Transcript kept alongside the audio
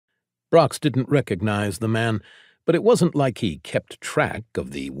Brox didn't recognize the man, but it wasn't like he kept track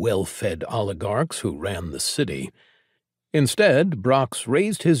of the well-fed oligarchs who ran the city. Instead, Brox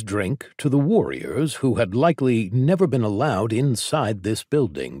raised his drink to the warriors who had likely never been allowed inside this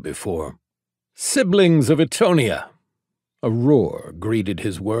building before. "Siblings of Etonia!" A roar greeted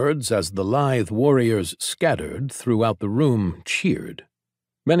his words as the lithe warriors scattered throughout the room cheered.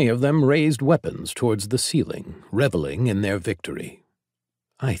 Many of them raised weapons towards the ceiling, reveling in their victory.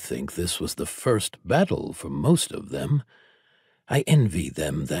 I think this was the first battle for most of them. I envy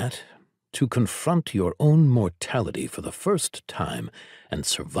them that. To confront your own mortality for the first time and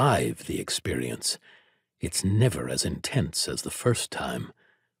survive the experience. It's never as intense as the first time.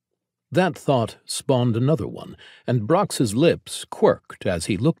 That thought spawned another one, and Brox's lips quirked as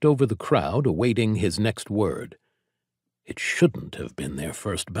he looked over the crowd awaiting his next word. It shouldn't have been their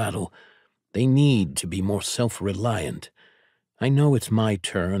first battle. They need to be more self-reliant. I know it's my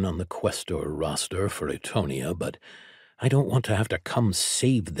turn on the Questor roster for Etonia, but I don't want to have to come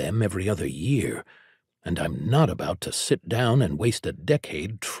save them every other year, and I'm not about to sit down and waste a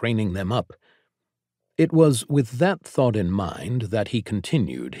decade training them up. It was with that thought in mind that he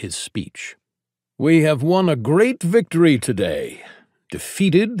continued his speech. "We have won a great victory today,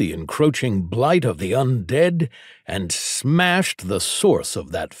 defeated the encroaching blight of the undead, and smashed the source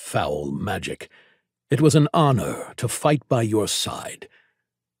of that foul magic. It was an honor to fight by your side."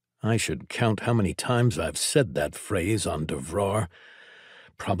 I should count how many times I've said that phrase on Devrar.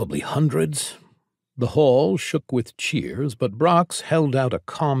 Probably hundreds. The hall shook with cheers, but Brox held out a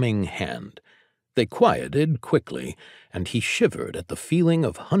calming hand. They quieted quickly, and he shivered at the feeling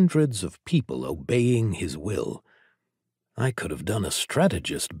of hundreds of people obeying his will. I could have done a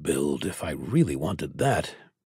strategist build if I really wanted that,